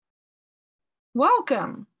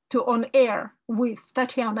Welcome to On Air with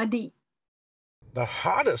Tatiana D. The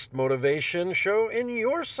hottest motivation show in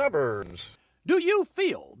your suburbs. Do you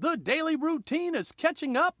feel the daily routine is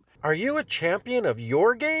catching up Are you a champion of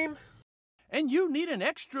your game? and you need an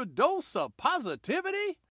extra dose of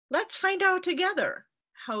positivity? Let's find out together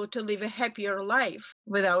how to live a happier life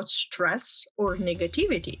without stress or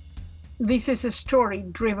negativity. This is a story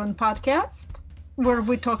driven podcast where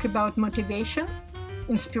we talk about motivation,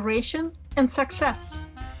 inspiration, and success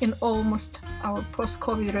in almost our post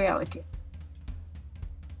COVID reality.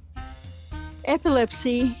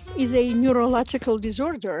 Epilepsy is a neurological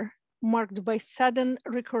disorder marked by sudden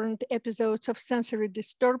recurrent episodes of sensory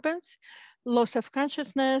disturbance, loss of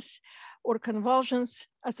consciousness, or convulsions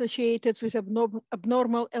associated with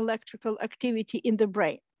abnormal electrical activity in the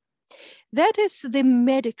brain. That is the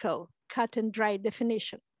medical cut and dry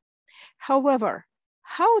definition. However,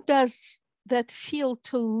 how does that feel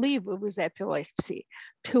to live with epilepsy,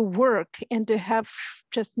 to work and to have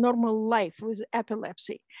just normal life with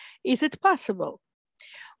epilepsy? Is it possible?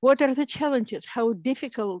 What are the challenges? How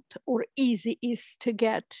difficult or easy is to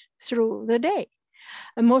get through the day?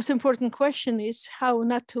 The most important question is how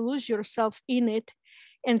not to lose yourself in it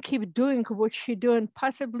and keep doing what you do and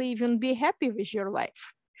possibly even be happy with your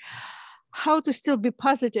life. How to still be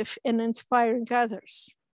positive and inspiring others.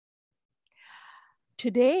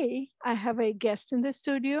 Today, I have a guest in the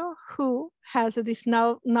studio who has this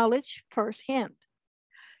knowledge firsthand,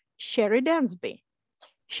 Sherry Dansby.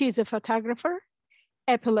 She's a photographer,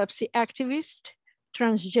 epilepsy activist,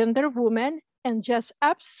 transgender woman, and just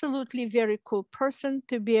absolutely very cool person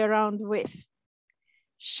to be around with.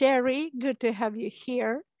 Sherry, good to have you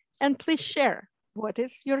here. And please share, what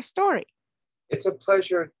is your story? It's a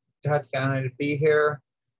pleasure, Tatiana, to be here.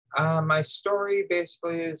 My story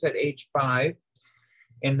basically is at age 5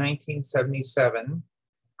 in 1977.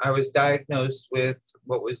 I was diagnosed with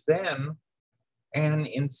what was then, and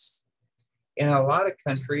in a lot of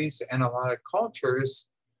countries and a lot of cultures,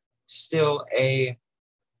 still a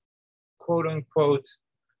quote unquote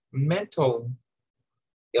mental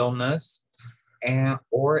illness, and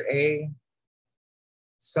or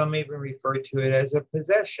some even refer to it as a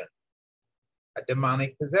possession, a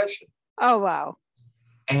demonic possession. Oh, wow.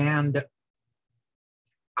 And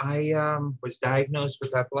I was diagnosed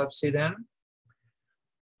with epilepsy then.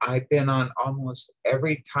 I've been on almost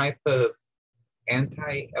every type of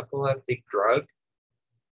anti-epileptic drug.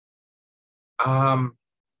 And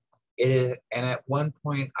at one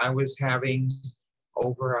point, I was having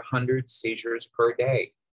over 100 seizures per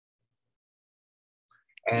day.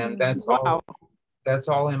 And that's Wow.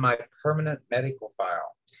 all in my permanent medical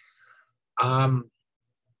file.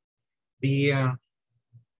 The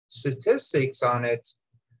statistics on it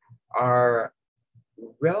are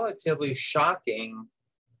relatively shocking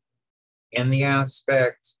in the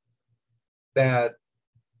aspect that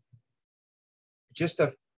just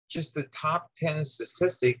the top 10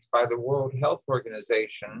 statistics by the World Health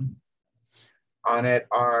Organization on it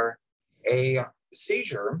are a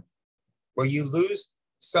seizure where you lose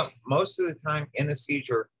most of the time in a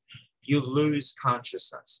seizure, you lose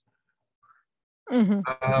consciousness.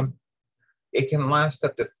 Mm-hmm. It can last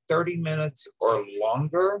up to 30 minutes or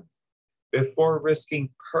longer before risking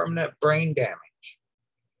permanent brain damage.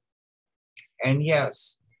 And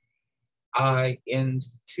yes, in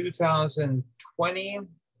 2020,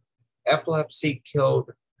 epilepsy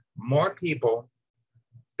killed more people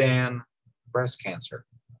than breast cancer.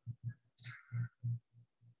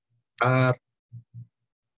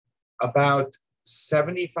 About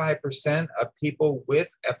 75% of people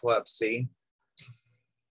with epilepsy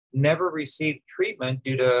never received treatment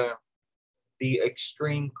due to the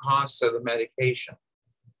extreme costs of the medication.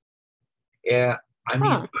 Yeah, I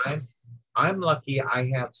mean, I'm lucky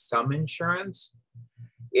I have some insurance.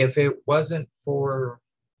 If it wasn't for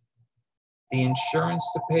the insurance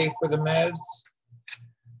to pay for the meds,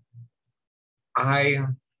 I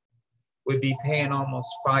would be paying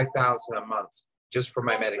almost $5,000 a month just for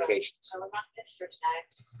my medications.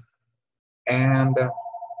 And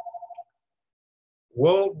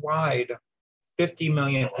worldwide, 50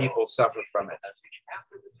 million people suffer from it.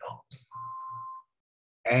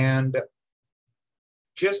 And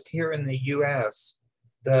just here in the US,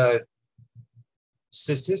 the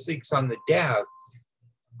statistics on the death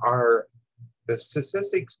are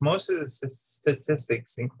most of the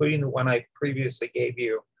statistics, including the one I previously gave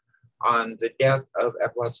you on the death of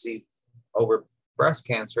epilepsy over breast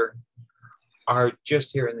cancer, are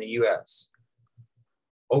just here in the US.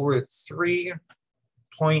 Over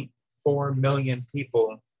 3.4 million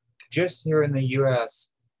people just here in the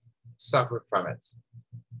US suffer from it.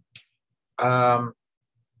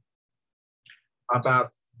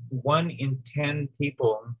 about 1 in 10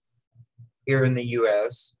 people here in the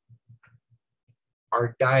US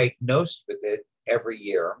are diagnosed with it every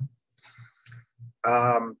year.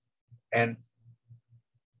 And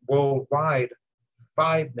worldwide,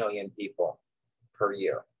 5 million people per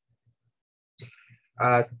year.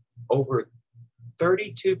 Over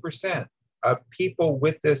 32% of people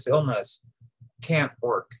with this illness can't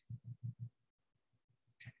work.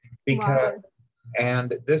 Because, Wow.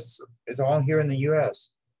 and this is all here in the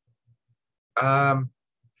US.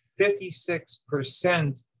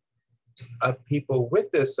 56% of people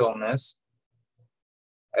with this illness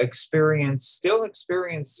still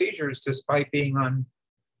experience seizures despite being on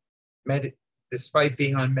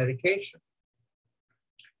medication.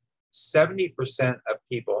 70% of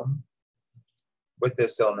people with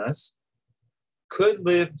this illness could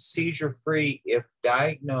live seizure-free if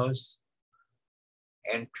diagnosed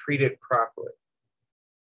and treated properly.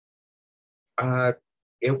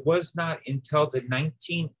 It was not until the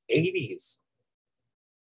 1980s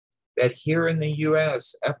that here in the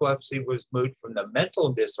US, epilepsy was moved from the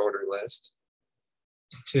mental disorder list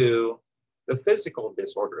to the physical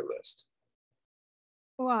disorder list.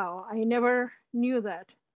 Wow, I never knew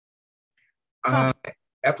that. Huh.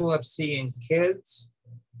 Epilepsy in kids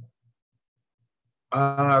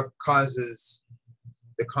the causes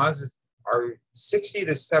are 60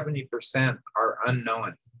 to 70% are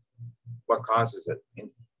unknown what causes it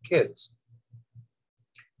in kids.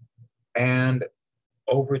 And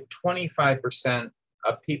over 25%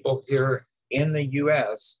 of people here in the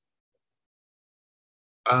US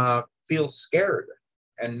feel scared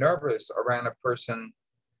and nervous around a person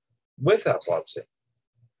with epilepsy.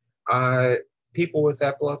 People with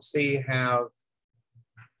epilepsy have,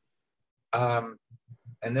 and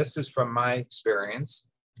this is from my experience,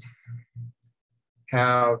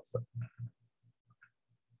 have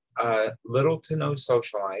little to no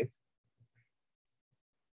social life,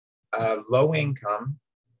 low income,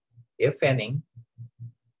 if any.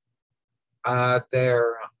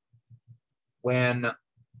 When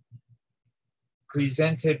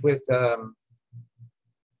presented with,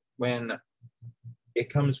 when it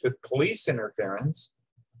comes with police interference,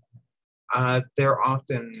 they're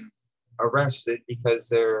often arrested because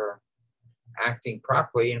they're acting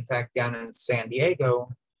properly. In fact, down in San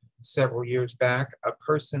Diego, several years back, a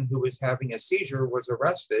person who was having a seizure was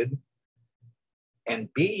arrested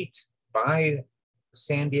and beat by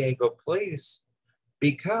San Diego police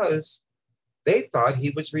because they thought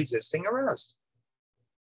he was resisting arrest.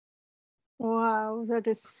 Wow, that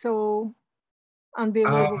is so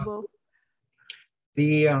unbelievable.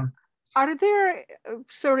 Are there,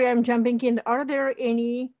 sorry, I'm jumping in. Are there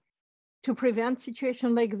any, to prevent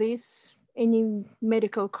situation like this, any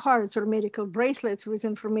medical cards or medical bracelets with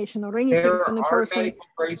information or anything on the person? Medical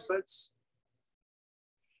bracelets.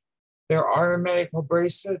 There are medical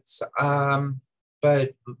bracelets,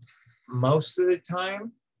 but most of the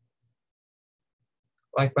time,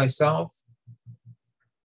 like myself,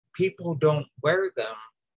 people don't wear them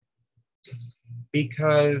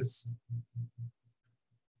because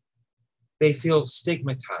they feel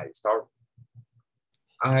stigmatized.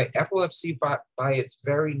 Epilepsy, by its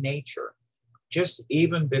very nature, just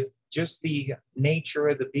the nature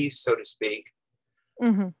of the beast, so to speak,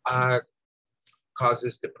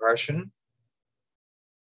 causes depression,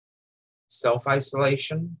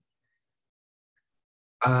 self-isolation.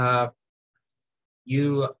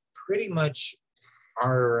 You pretty much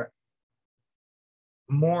are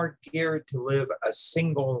more geared to live a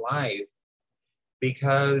single life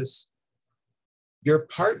because your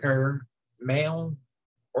partner, male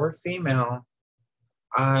or female,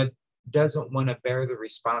 doesn't want to bear the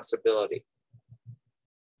responsibility.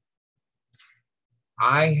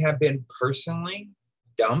 I have been personally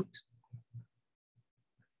dumped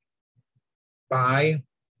by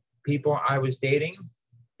people I was dating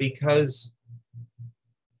because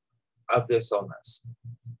of this illness.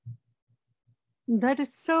 That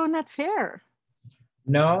is so not fair.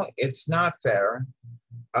 No, it's not fair.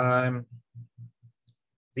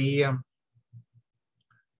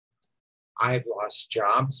 I've lost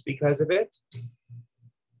jobs because of it.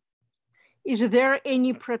 Is there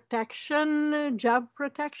any protection, job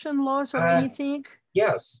protection laws or anything?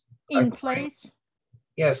 Yes. In place?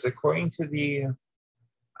 Yes, according to the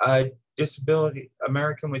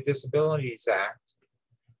American with Disabilities Act,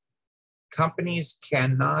 companies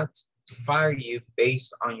cannot fire you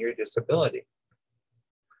based on your disability.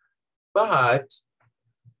 But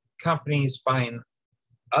companies find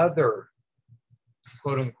other,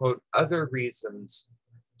 quote unquote, other reasons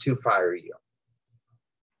to fire you.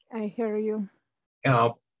 I hear you. You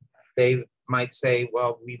know, they might say,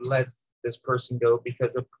 well, we let this person go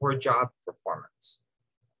because of poor job performance.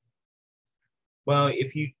 Well,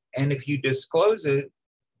 if you disclose it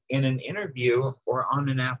in an interview or on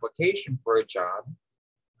an application for a job,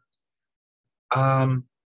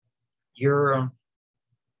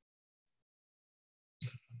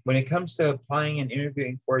 when it comes to applying and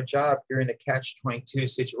interviewing for a job, you're in a catch-22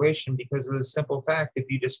 situation because of the simple fact, if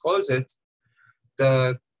you disclose it,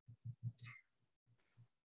 the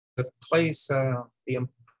place, the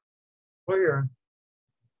employer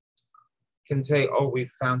can say, oh, we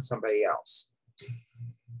found somebody else,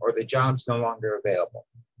 or the job's no longer available.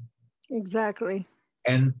 Exactly.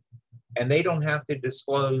 And they don't have to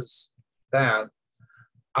disclose that.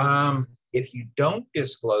 If you don't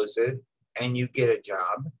disclose it and you get a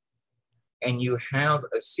job and you have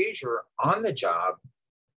a seizure on the job,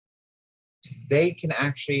 they can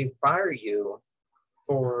actually fire you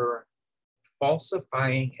for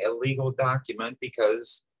falsifying a legal document,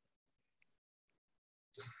 because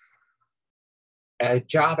a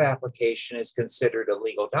job application is considered a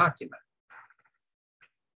legal document.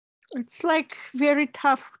 It's like very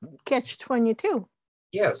tough catch-22.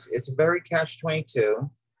 Yes, it's a very catch-22.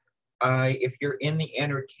 If you're in the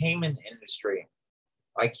entertainment industry,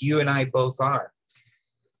 like you and I both are,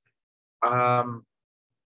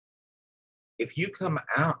 if you come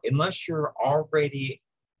out, unless you're already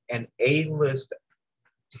an A-lister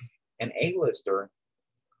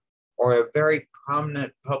or a very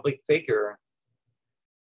prominent public figure,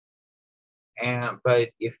 but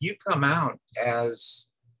if you come out as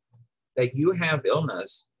that you have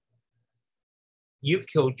illness, you've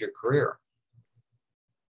killed your career.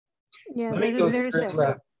 Yeah, Let me go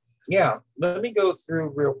through. Let me go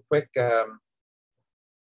through real quick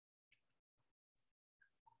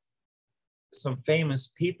some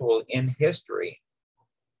famous people in history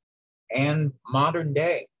and modern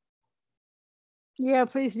day. Yeah,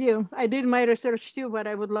 please do. I did my research too, but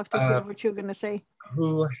I would love to hear what you're going to say.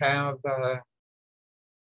 Who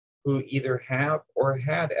either have or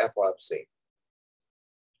had epilepsy.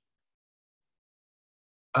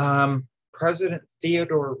 President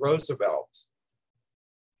Theodore Roosevelt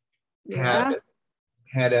had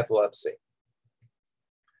epilepsy.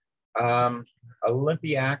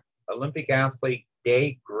 Olympic athlete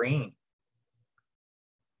Day Green,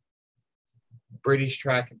 British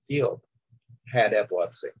track and field, had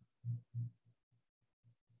epilepsy.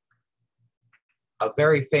 A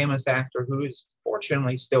very famous actor who is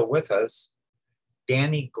fortunately still with us,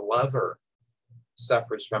 Danny Glover,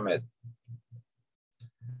 suffers from it.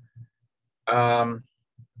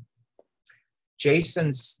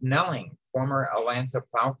 Jason Snelling, former Atlanta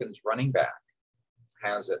Falcons running back,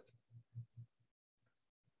 has it.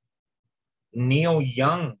 Neil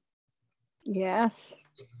Young, yes,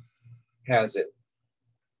 has it.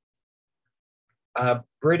 The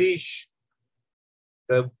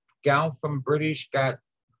gal from Britain's Got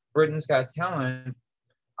Talent,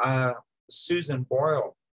 Susan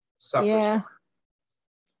Boyle, suffers from it.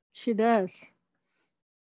 She does.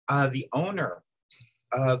 The owner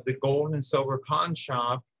of the Gold and Silver Pawn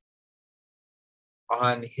Shop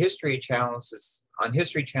on History Channel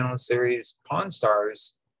series Pawn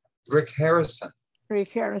Stars, Rick Harrison.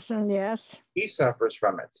 Rick Harrison, yes. He suffers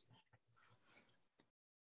from it.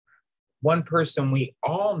 One person we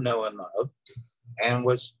all know and love, and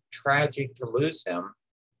was tragic to lose him,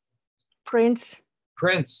 Prince.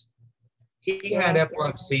 He had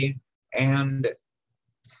epilepsy, and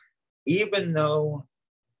even though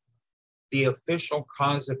the official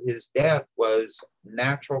cause of his death was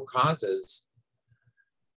natural causes,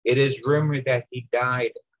 it is rumored that he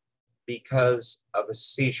died because of a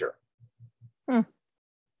seizure.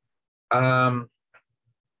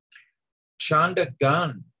 Chanda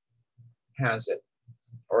Gunn has it,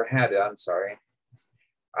 or had it, I'm sorry.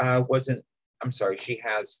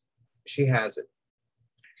 She has it.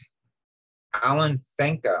 Alan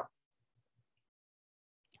Fenka.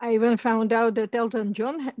 I even found out that Elton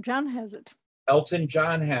John has it. Elton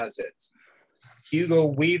John has it. Hugo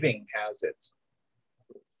Weaving has it.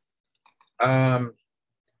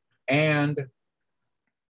 And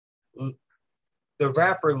the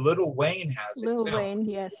rapper Lil Wayne has it. Lil Wayne,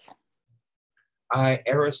 yes.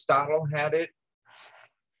 Aristotle had it.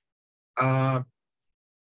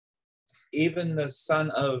 Even the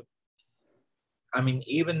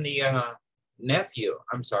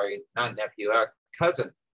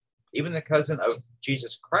cousin, even the cousin of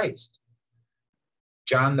Jesus Christ,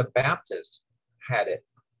 John the Baptist, had it.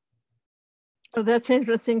 Oh, that's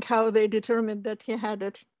interesting how they determined that he had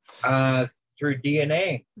it. Through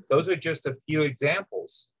DNA. Those are just a few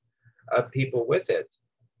examples of people with it.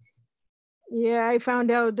 Yeah, I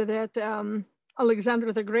found out that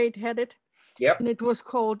Alexander the Great had it. Yep. And it was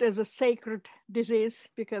called as a sacred disease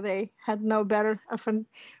because they had no better of a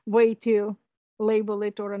way to label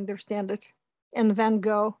it or understand it. And Van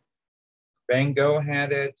Gogh. Van Gogh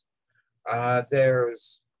had it.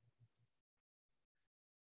 There's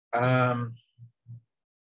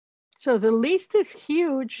so the list is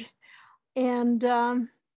huge, and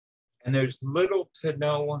there's little to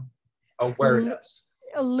no awareness.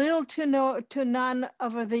 A little to none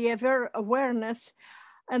of the awareness.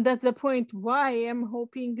 And that's the point why I'm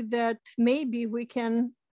hoping that maybe we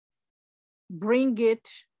can bring it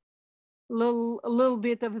a little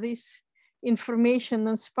bit of this information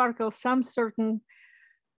and sparkle some certain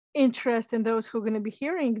interest in those who are going to be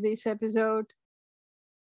hearing this episode,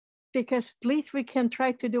 because at least we can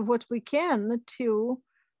try to do what we can to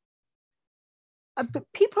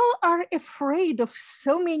people are afraid of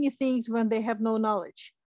so many things when they have no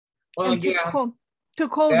knowledge. Well, and to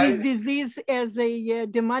call this disease as a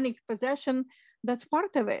demonic possession, that's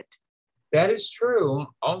part of it. That is true.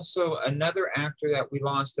 Also, another actor that we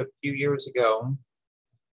lost a few years ago,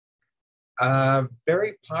 a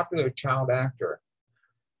very popular child actor,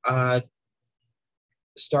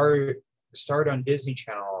 starred on Disney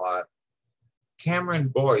Channel a lot, Cameron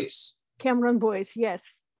Boyce. Cameron Boyce,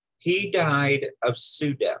 yes. He died of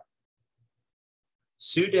SUDEP.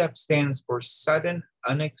 SUDEP stands for sudden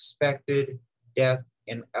unexpected death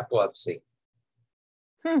in epilepsy.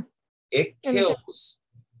 It kills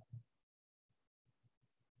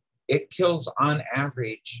on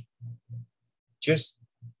average, just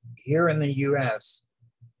here in the US,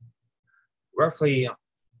 roughly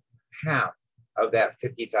half of that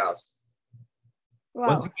 50,000.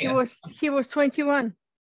 Wow, he was 21.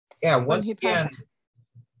 Yeah, once again,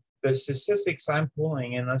 the statistics I'm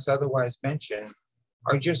pulling, unless otherwise mentioned,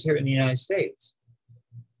 are just here in the United States.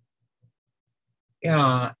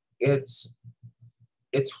 Yeah, it's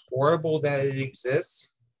horrible that it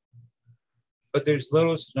exists, but there's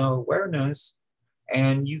little to no awareness.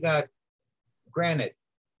 And you got, granted,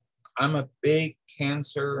 I'm a big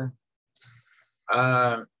cancer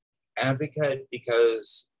advocate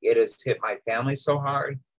because it has hit my family so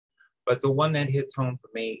hard, but the one that hits home for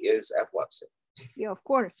me is epilepsy. Yeah, of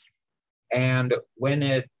course. And when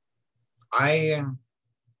it's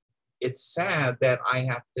sad that I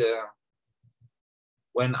have to,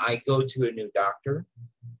 when I go to a new doctor,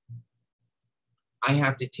 I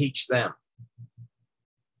have to teach them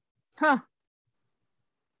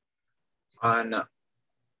on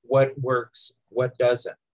what works, what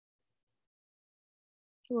doesn't.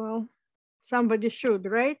 Well, somebody should,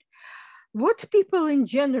 right? What people in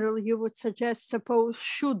general you would suppose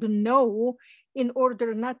should know in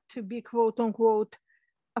order not to be quote unquote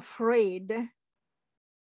afraid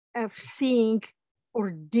of seeing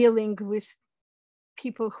or dealing with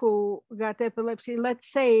people who got epilepsy? Let's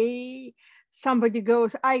say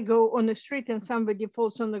I go on the street and somebody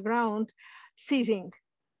falls on the ground seizing.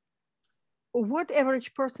 What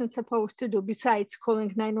average person supposed to do besides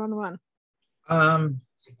calling 911?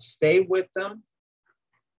 Stay with them.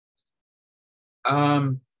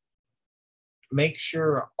 Make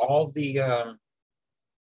sure all the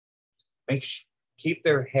keep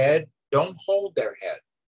their head. Don't hold their head.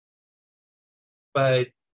 But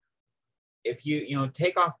if you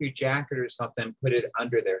take off your jacket or something, put it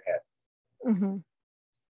under their head. Mm-hmm.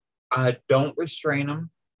 Don't restrain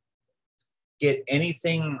them. Get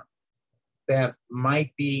anything that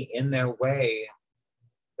might be in their way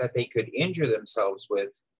that they could injure themselves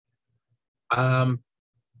with,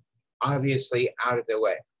 obviously out of their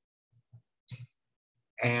way.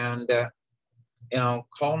 And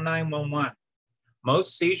call 911.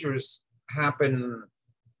 Most seizures happen,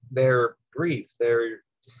 they're brief. 90%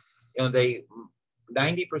 of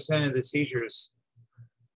the seizures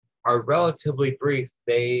are relatively brief.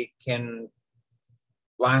 They can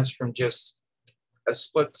last from just a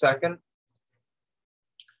split second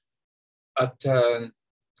up to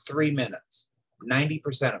 3 minutes,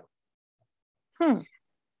 90% of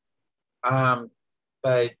them.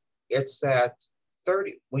 But it's that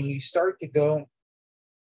 30, when you start to go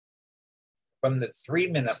from the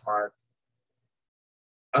 3-minute mark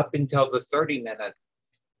up until the 30-minute.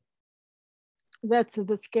 That's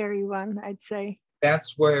the scary one, I'd say.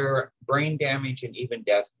 That's where brain damage and even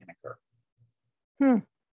death can occur.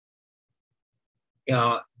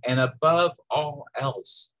 And above all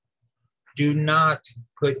else, do not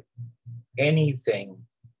put anything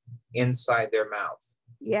inside their mouth.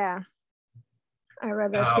 Yeah, I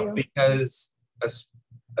read that too. Because,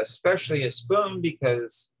 especially a spoon,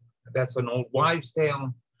 because that's an old wives'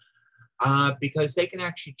 tale, because they can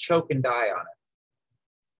actually choke and die on it.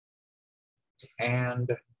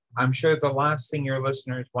 And I'm sure the last thing your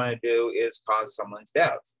listeners want to do is cause someone's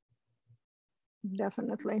death.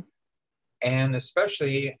 Definitely. And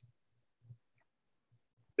especially,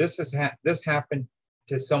 this happened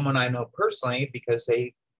to someone I know personally because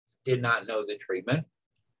they did not know the treatment.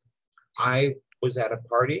 I was at a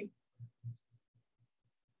party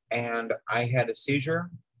and I had a seizure.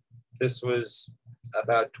 This was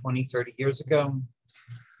about 20, 30 years ago.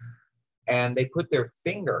 And they put their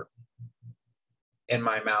finger in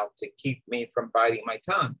my mouth to keep me from biting my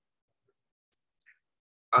tongue.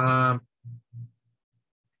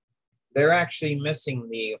 They're actually missing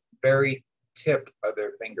the very tip of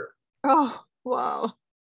their finger. Oh, wow.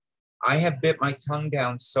 I have bit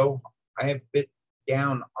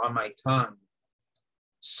down on my tongue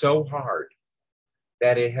so hard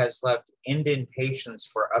that it has left indentations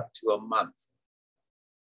for up to a month.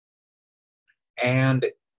 And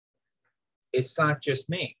it's not just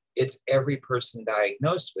me, it's every person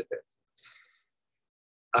diagnosed with it.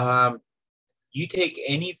 You take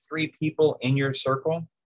any 3 people in your circle,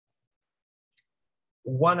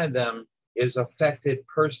 one of them is affected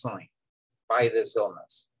personally by this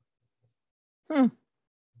illness. And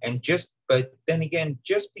but then again,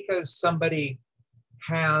 just because somebody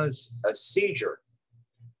has a seizure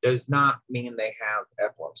does not mean they have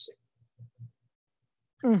epilepsy.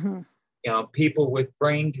 Mm-hmm. You know, people with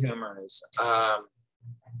brain tumors,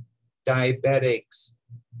 diabetics,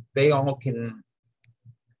 they all can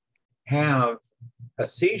have a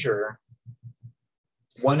seizure.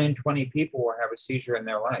 1 in 20 people will have a seizure in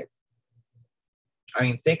their life. I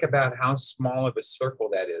mean, think about how small of a circle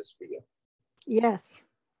that is for you. Yes.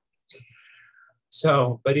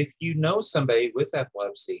 So, but if you know somebody with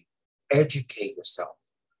epilepsy, educate yourself.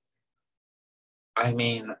 I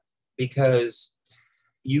mean, because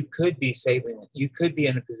you could be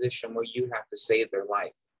in a position where you have to save their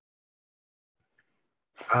life.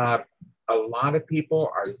 A lot of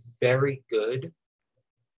people are very good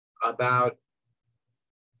about,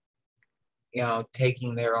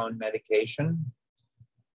 taking their own medication,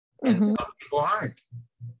 and some people aren't.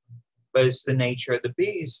 But it's the nature of the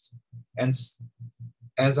beast. And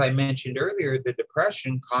as I mentioned earlier, the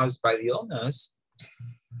depression caused by the illness,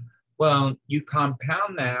 well, you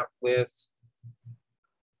compound that with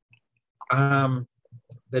the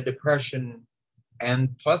depression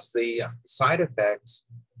and plus the side effects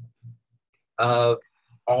of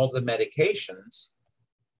all the medications.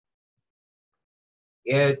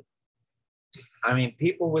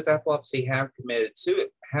 People with epilepsy have committed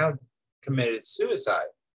suicide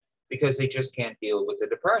because they just can't deal with the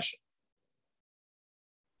depression.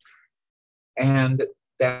 And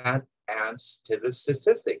that adds to the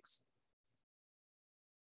statistics.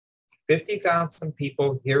 50,000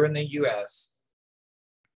 people here in the US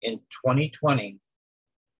in 2020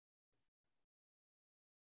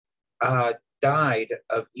 died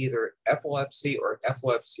of either epilepsy or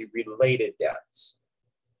epilepsy-related deaths.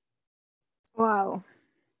 Wow.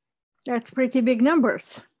 That's pretty big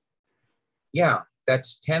numbers. Yeah,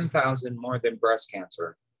 that's 10,000 more than breast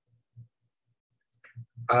cancer.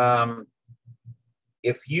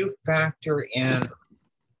 If you factor in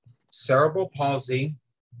cerebral palsy,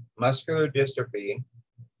 muscular dystrophy,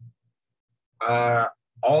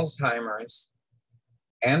 Alzheimer's,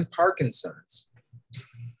 and Parkinson's,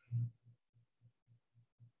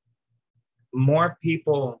 more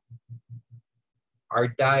people are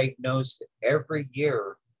diagnosed every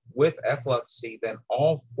year with epilepsy than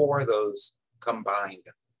all 4 of those combined.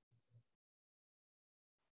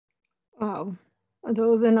 Wow.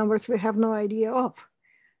 Those are the numbers we have no idea of.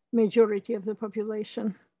 Majority of the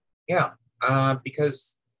population. Yeah,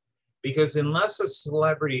 because unless a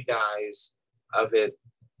celebrity dies of it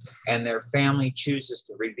and their family chooses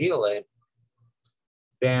to reveal it,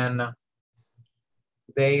 then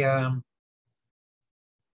they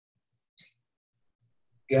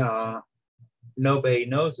nobody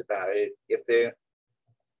knows about it if their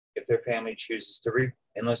family chooses to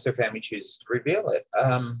unless their family chooses to reveal it.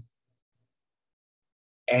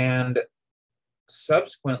 And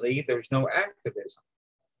subsequently, there's no activism.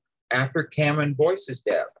 After Cameron Boyce's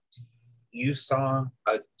death, you saw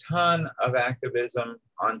a ton of activism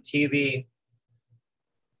on TV,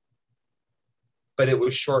 but it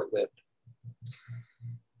was short-lived.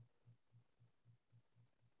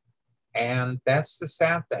 And that's the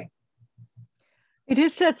sad thing. It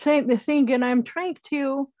is that the thing, and I'm trying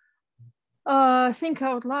to think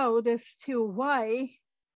out loud as to why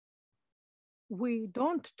we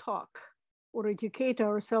don't talk or educate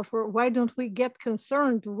ourselves, or why don't we get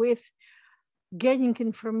concerned with getting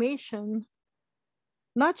information,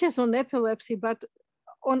 not just on epilepsy, but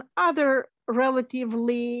on other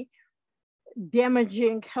relatively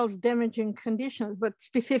health damaging conditions, but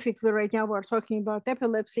specifically right now we're talking about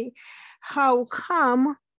epilepsy. How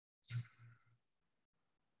come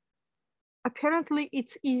apparently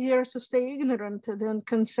it's easier to stay ignorant than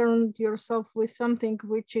concern yourself with something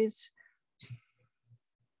which is,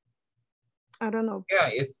 I don't know,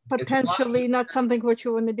 potentially not something what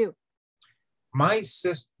you want to do? My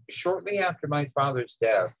sister, shortly after my father's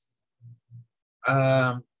death,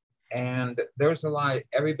 and there's a lot,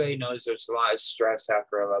 everybody knows there's a lot of stress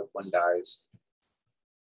after a loved one dies.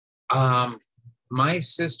 My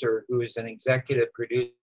sister, who is an executive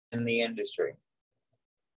producer in the industry,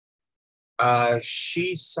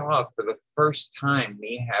 she saw for the first time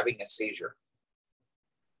me having a seizure.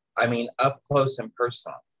 I mean, up close and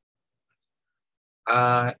personal.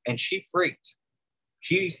 And she freaked.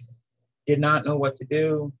 She did not know what to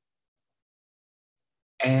do.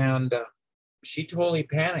 And she totally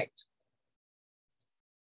panicked.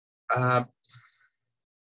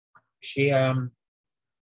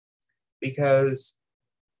 Because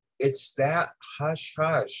it's that hush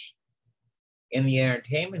hush in the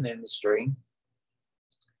entertainment industry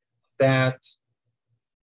that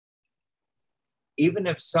even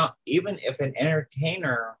if an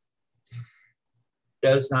entertainer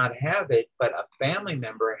does not have it, but a family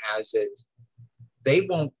member has it, they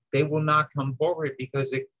will not come forward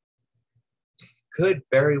because it could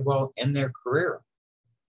very well end their career.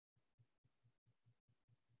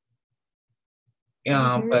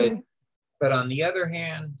 But on the other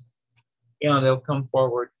hand, they'll come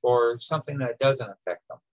forward for something that doesn't affect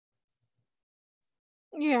them.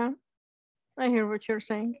 Yeah, I hear what you're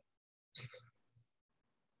saying.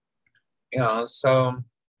 So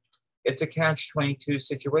it's a catch-22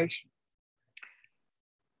 situation.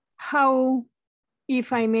 How,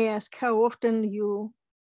 if I may ask, how often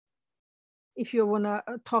if you want to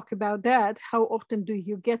talk about that, how often do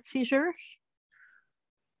you get seizures?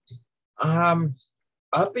 Up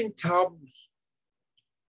until,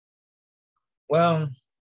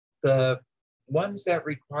 the ones that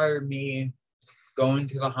require me going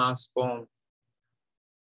to the hospital,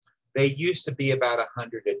 they used to be about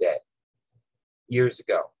 100 a day years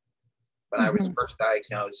ago when I was first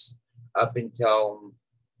diagnosed, up until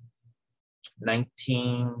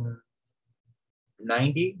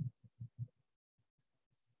 1990.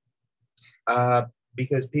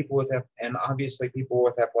 Because people with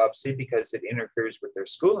epilepsy, because it interferes with their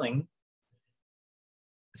schooling,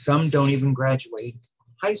 some don't even graduate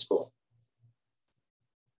high school.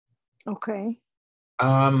 Okay.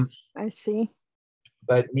 I see.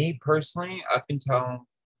 But me personally, up until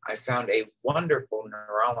I found a wonderful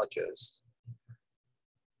neurologist,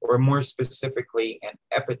 or more specifically, an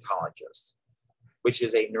epileptologist, which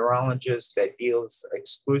is a neurologist that deals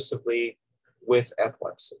exclusively with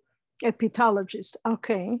epilepsy. Epileptologist,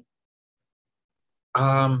 okay.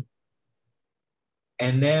 And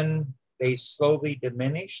then they slowly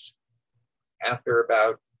diminished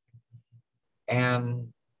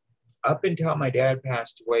and up until my dad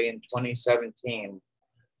passed away in 2017,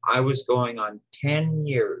 I was going on 10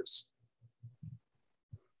 years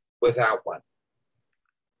without one.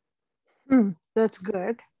 That's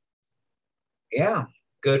good. Yeah,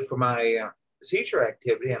 good for my seizure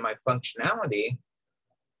activity and my functionality.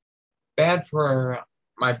 Bad for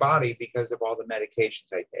my body because of all the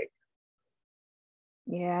medications I take.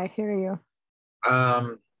 Yeah, I hear you.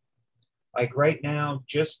 Like right now,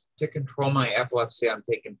 just to control my epilepsy, I'm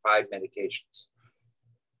taking 5 medications.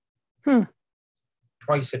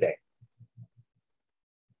 Twice a day.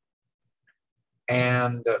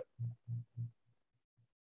 And,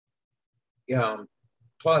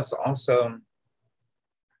 plus also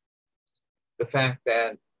the fact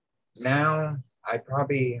that now I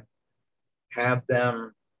probably have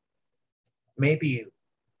them maybe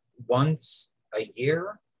once a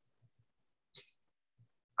year.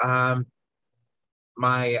 I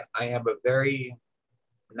have a very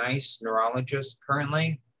nice neurologist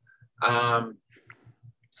currently.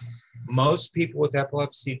 Most people with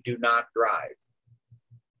epilepsy do not drive.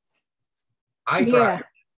 I drive.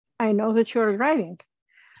 I know that you're driving.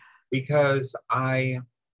 Because I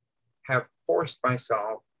have forced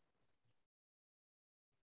myself.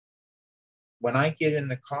 When I get in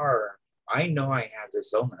the car, I know I have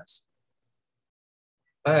this illness.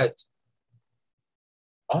 But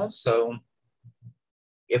also,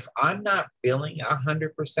 if I'm not feeling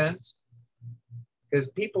 100%, because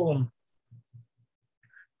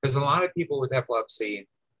a lot of people with epilepsy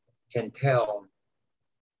can tell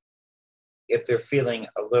if they're feeling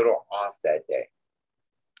a little off that day.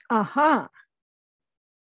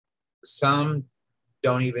 Some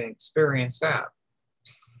don't even experience that.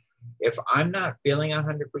 If I'm not feeling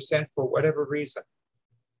 100% for whatever reason,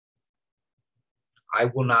 I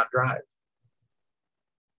will not drive.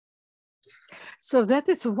 So that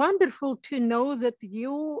is wonderful to know that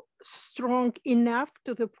you strong enough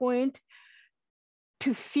to the point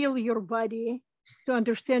to feel your body, to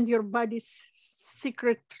understand your body's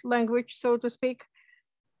secret language, so to speak,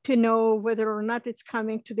 to know whether or not it's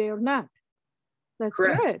coming today or not. That's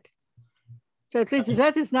Correct. good. So at least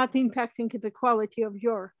that is not impacting the quality of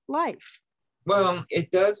your life. Well, it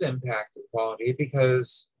does impact the quality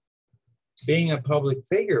because being a public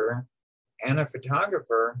figure and a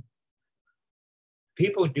photographer,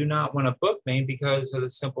 people do not want to book me because of the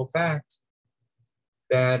simple fact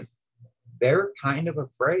that they're kind of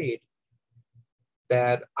afraid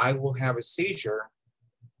that I will have a seizure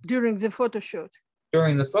during the photo shoot.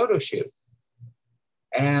 During the photo shoot.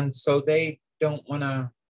 And so they don't want to,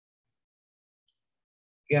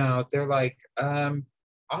 they're like, I'm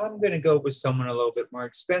going to go with someone a little bit more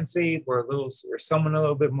expensive or someone a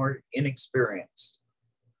little bit more inexperienced.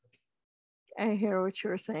 I hear what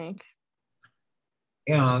you're saying.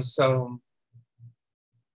 So,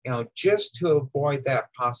 just to avoid that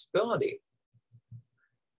possibility,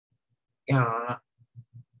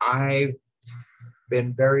 I've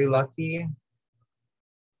been very lucky.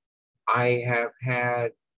 I've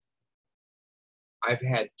had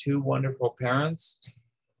two wonderful parents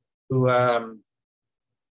who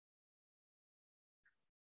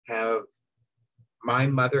my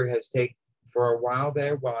mother has taken for a while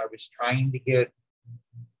there while I was trying to get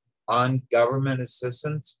on government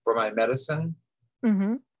assistance for my medicine.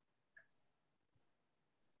 Mm-hmm.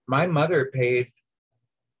 My mother paid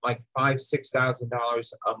like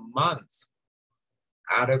 $5,000-$6,000 a month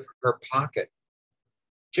out of her pocket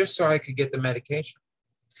just so I could get the medication.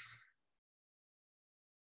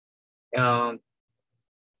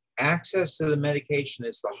 Access to the medication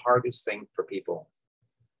is the hardest thing for people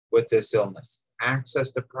with this illness.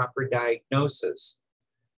 Access to proper diagnosis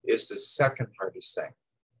is the second hardest thing.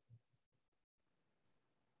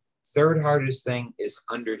 Third hardest thing is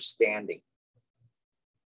understanding.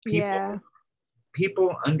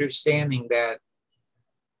 People understanding that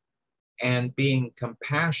and being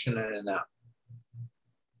compassionate enough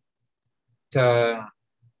to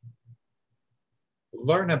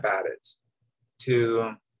learn about it,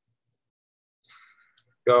 to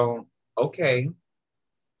go, okay,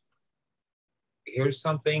 here's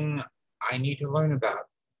something I need to learn about.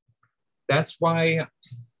 That's why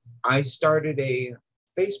I started a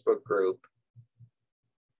Facebook group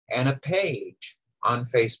and a page on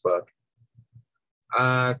Facebook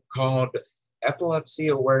called Epilepsy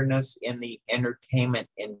Awareness in the Entertainment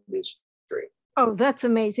Industry. Oh, that's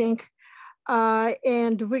amazing.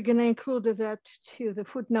 And we're going to include that to the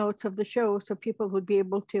footnotes of the show so people would be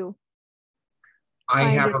able to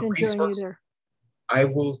find it and join you there. I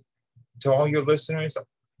will, to all your listeners,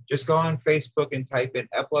 just go on Facebook and type in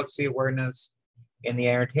Epilepsy Awareness in the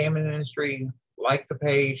Entertainment Industry, like the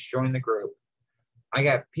page, join the group. I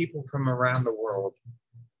got people from around the world.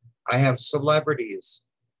 I have celebrities.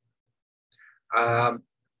 I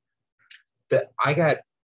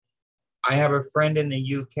have a friend in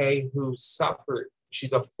the UK who suffered.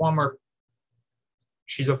 She's a former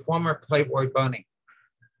Playboy bunny.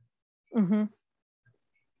 Mm-hmm.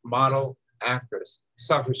 Model, actress,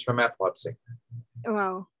 suffers from epilepsy.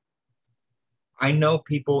 Wow. I know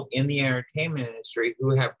people in the entertainment industry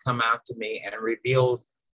who have come out to me and revealed,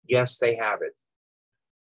 yes, they have it.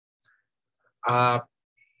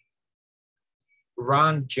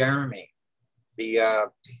 Ron Jeremy, the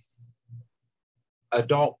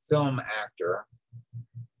adult film actor,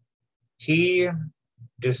 he,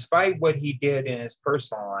 despite what he did in his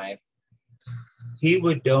personal life, he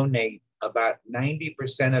would donate about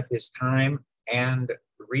 90% of his time and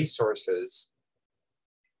resources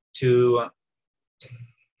to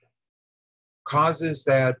causes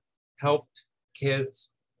that helped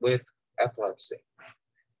kids with epilepsy.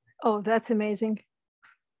 Oh, that's amazing.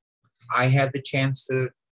 I had the chance to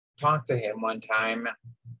talk to him one time,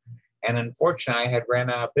 and unfortunately, I had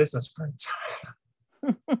ran out of business cards.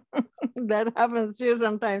 That happens to you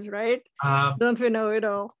sometimes, right? Don't we know it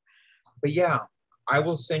all? But yeah, I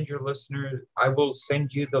will send your listeners, I will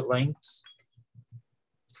send you the links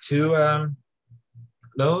to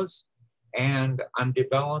those, and I'm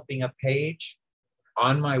developing a page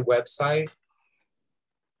on my website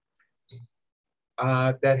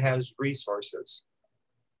that has resources.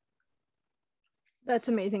 That's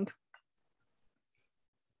amazing.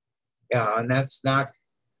 Yeah,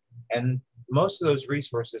 and most of those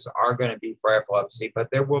resources are going to be for epilepsy,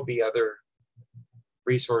 but there will be other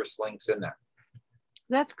resource links in there.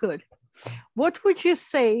 That's good. What would you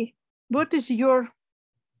say What is your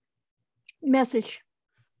message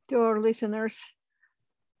to our listeners?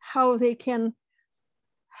 How they can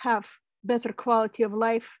have better quality of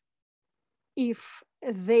life if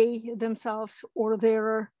they themselves or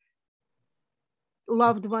their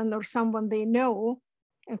loved one or someone they know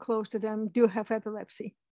and close to them do have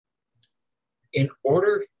epilepsy? In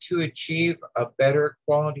order to achieve a better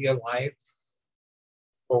quality of life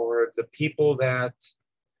for the people that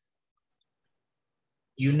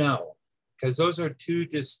you know, because those are two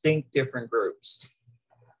distinct different groups.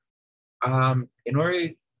 In order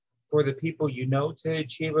for the people you know to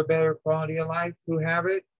achieve a better quality of life who have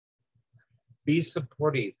it, be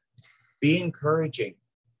supportive, be encouraging.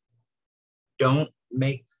 Don't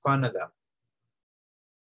make fun of them.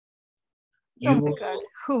 Oh my God,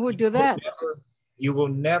 who would do that? You will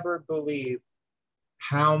never believe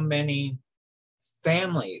how many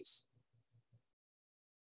families,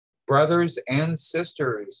 brothers and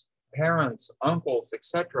sisters, parents, uncles,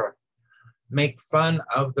 etc., make fun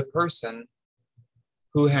of the person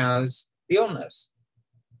who has the illness.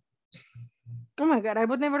 Oh my God, I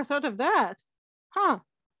would never thought of that. Huh.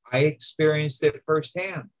 I experienced it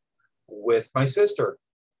firsthand with my sister.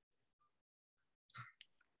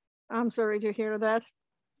 I'm sorry to hear that.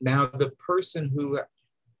 Now, the person who,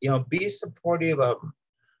 be supportive of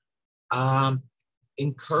them,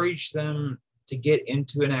 encourage them to get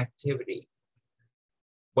into an activity,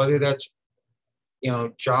 whether that's,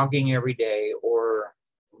 jogging every day or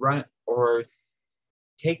run or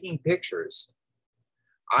taking pictures.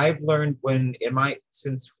 I've learned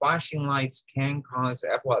since flashing lights can cause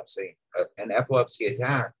epilepsy, an epilepsy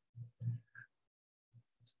attack,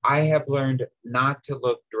 I have learned not to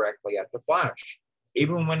look directly at the flash,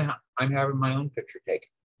 even when I'm having my own picture taken.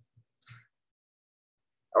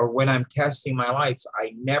 Or when I'm testing my lights,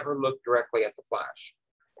 I never look directly at the flash.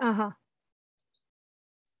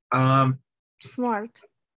 Smart.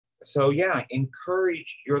 So yeah,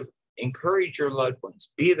 encourage your loved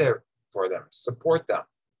ones. Be there for them. Support them.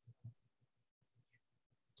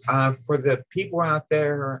 For the people out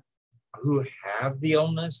there who have the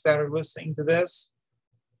illness that are listening to this,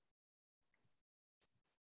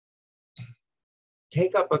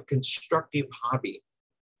 take up a constructive hobby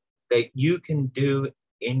that you can do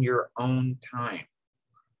in your own time,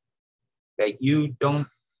 that you don't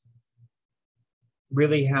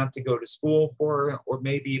really have to go to school for, or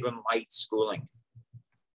maybe even light schooling,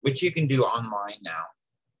 which you can do online now.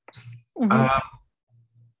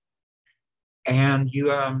 And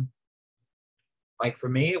you, like for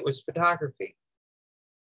me, it was photography.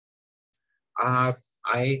 I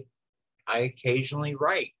occasionally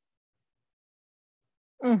write.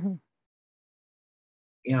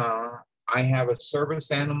 I have a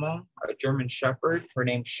service animal, a German Shepherd. Her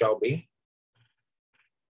name's Shelby.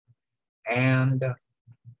 And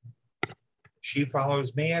she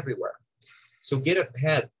follows me everywhere. So get a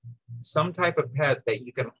pet, some type of pet that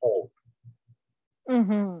you can hold.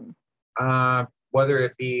 Whether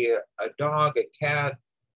it be a dog, a cat,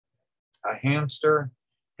 a hamster.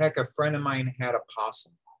 Heck, a friend of mine had a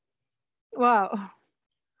possum. Wow.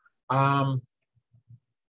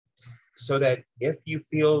 So that if you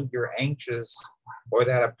feel you're anxious or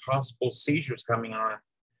that a possible seizure is coming on,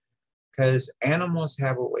 because animals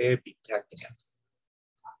have a way of detecting it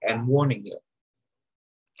and warning you.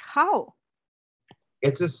 How?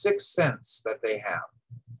 It's a sixth sense that they have.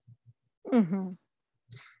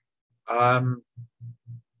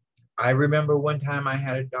 I remember one time I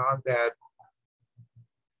had a dog that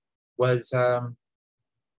was,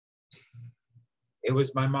 it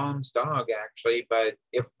was my mom's dog actually, but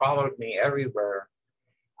it followed me everywhere.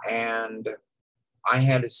 And I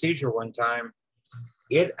had a seizure one time.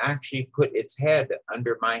 It actually put its head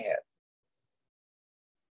under my head.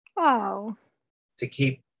 Wow. To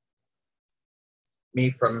keep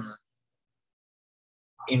me from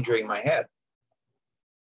injuring my head.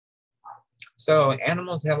 So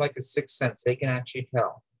animals have like a sixth sense. They can actually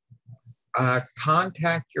tell.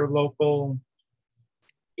 Contact your local,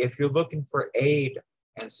 if you're looking for aid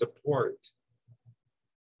and support,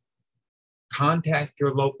 contact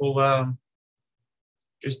your local,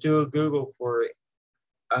 just do a Google for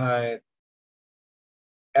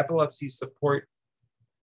epilepsy support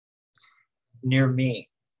near me.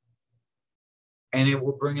 And it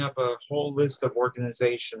will bring up a whole list of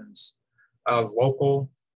organizations, local,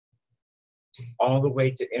 all the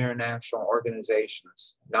way to international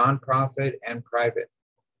organizations, nonprofit and private.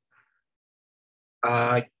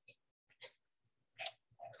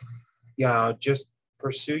 Just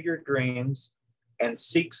pursue your dreams and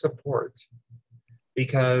seek support,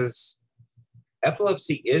 because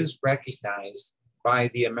epilepsy is recognized by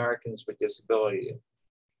the Americans with Disability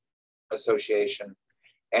Association,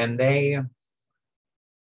 and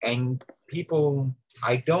people,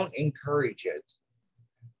 I don't encourage it,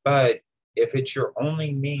 but if it's your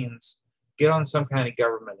only means, get on some kind of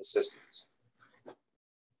government assistance.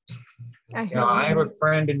 I have a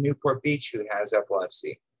friend in Newport Beach who has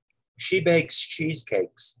epilepsy. She bakes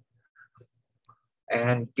cheesecakes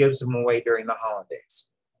and gives them away during the holidays.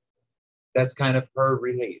 That's kind of her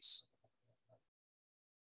release.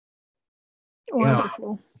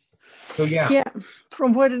 Wonderful. So yeah. Yeah.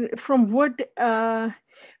 From what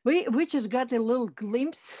we just got a little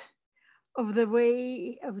glimpse of the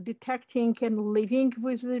way of detecting and living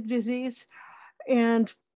with the disease. And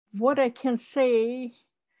what I can say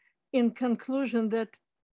in conclusion, that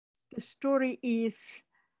the story is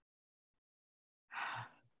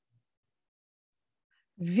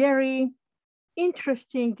very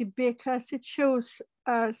interesting because it shows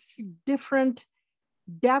us different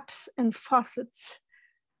depths and facets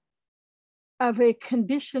of a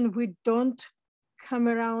condition we don't come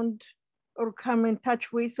around or come in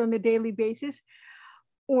touch with on a daily basis,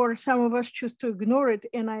 or some of us choose to ignore it.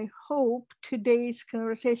 And I hope today's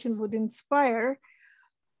conversation would inspire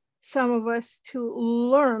some of us to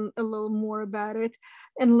learn a little more about it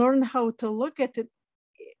and learn how to look at it,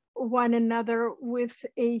 one another with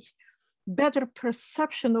a better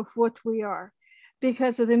perception of what we are.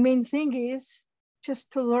 Because the main thing is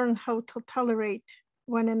just to learn how to tolerate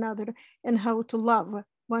one another and how to love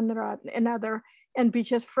one another and be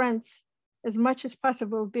just friends as much as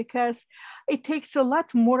possible, because it takes a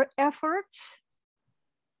lot more effort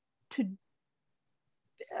to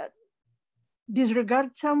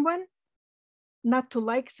disregard someone, not to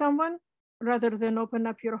like someone, rather than open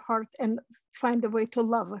up your heart and find a way to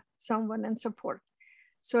love someone and support.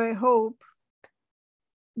 So I hope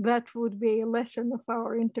that would be a lesson of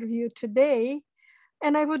our interview today.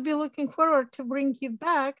 And I would be looking forward to bring you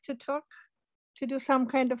back to talk, to do some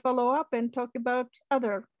kind of follow-up and talk about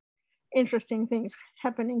other interesting things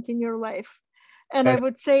happening in your life. And I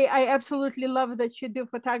would say I absolutely love that you do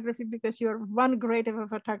photography, because you're one great of a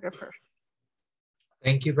photographer.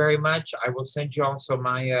 Thank you very much. I will send you also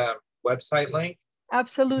my website link.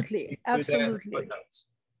 Absolutely, absolutely.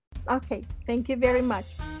 Okay, thank you very much.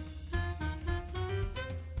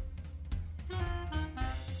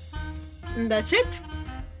 And that's it.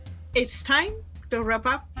 It's time to wrap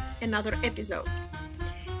up another episode.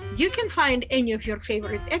 You can find any of your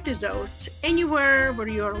favorite episodes anywhere where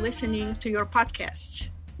you are listening to your podcasts: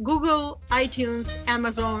 Google, iTunes,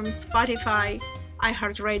 Amazon, Spotify,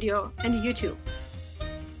 iHeartRadio, and YouTube.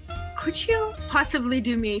 Could you possibly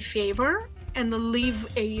do me a favor and leave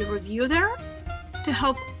a review there to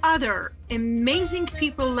help other amazing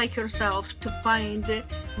people like yourself to find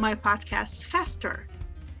my podcast faster?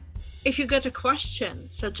 If you got a question,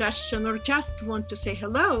 suggestion, or just want to say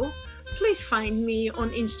hello, please find me on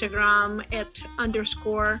Instagram at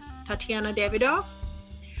 _Tatiana Davidoff.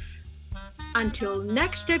 Until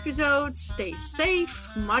next episode, stay safe,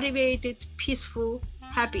 motivated, peaceful,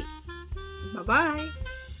 happy. Bye-bye.